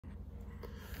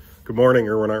Good morning,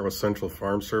 Erwin Art with Central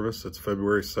Farm Service. It's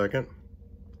February 2nd.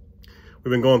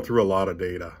 We've been going through a lot of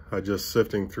data. Just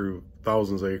sifting through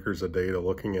thousands of acres of data,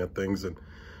 looking at things, and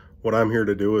what I'm here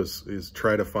to do is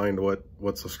try to find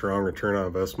what's a strong return on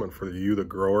investment for you, the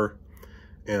grower.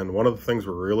 And one of the things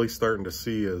we're really starting to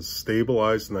see is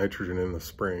stabilized nitrogen in the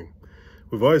spring.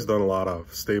 We've always done a lot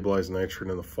of stabilized nitrogen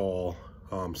in the fall.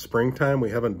 Springtime, we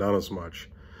haven't done as much.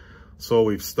 So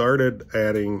we've started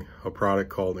adding a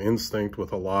product called Instinct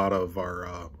with a lot of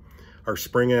our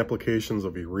spring applications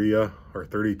of urea, our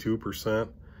 32%,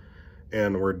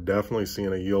 and we're definitely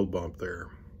seeing a yield bump there.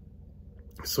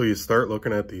 So you start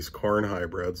looking at these corn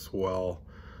hybrids. Well,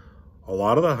 a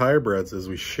lot of the hybrids, as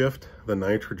we shift the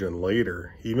nitrogen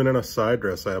later, even in a side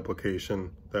dress application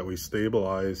that we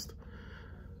stabilized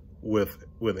with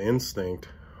Instinct,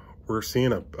 we're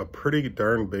seeing a pretty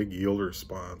darn big yield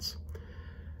response.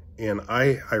 And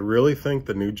I really think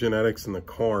the new genetics in the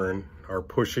corn are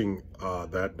pushing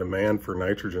that demand for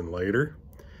nitrogen later.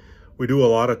 We do a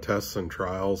lot of tests and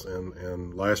trials,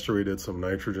 and last year we did some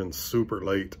nitrogen super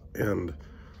late and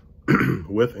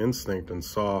with Instinct and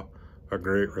saw a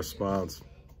great response.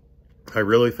 I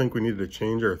really think we need to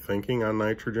change our thinking on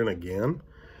nitrogen again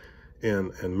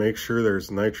and make sure there's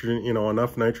nitrogen,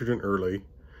 enough nitrogen early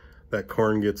that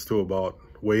corn gets to about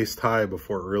waist high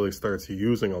before it really starts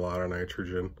using a lot of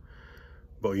nitrogen.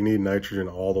 But you need nitrogen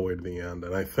all the way to the end.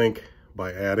 And I think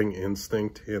by adding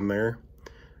Instinct in there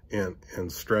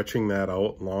and stretching that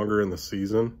out longer in the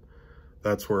season,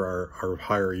 that's where our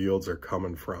higher yields are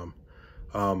coming from.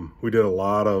 We did a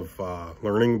lot of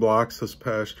learning blocks this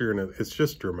past year, and it's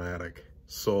just dramatic.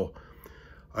 So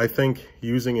I think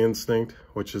using Instinct,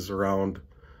 which is around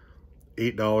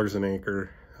 $8 an acre,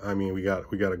 I mean, we got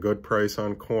a good price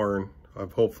on corn.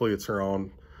 Hopefully it's around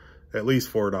at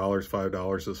least $4,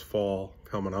 $5 this fall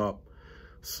coming up.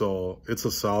 So it's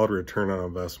a solid return on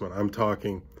investment. I'm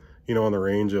talking, in the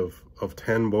range of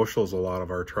 10 bushels, a lot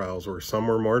of our trials were. Some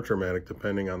were more dramatic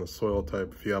depending on the soil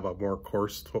type. If you have a more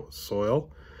coarse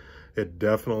soil, it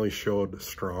definitely showed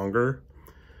stronger.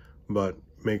 But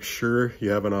make sure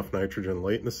you have enough nitrogen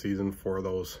late in the season for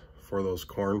those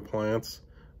corn plants.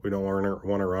 We don't want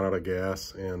to run out of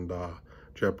gas and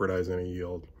jeopardize any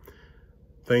yield.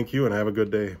 Thank you and have a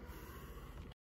good day.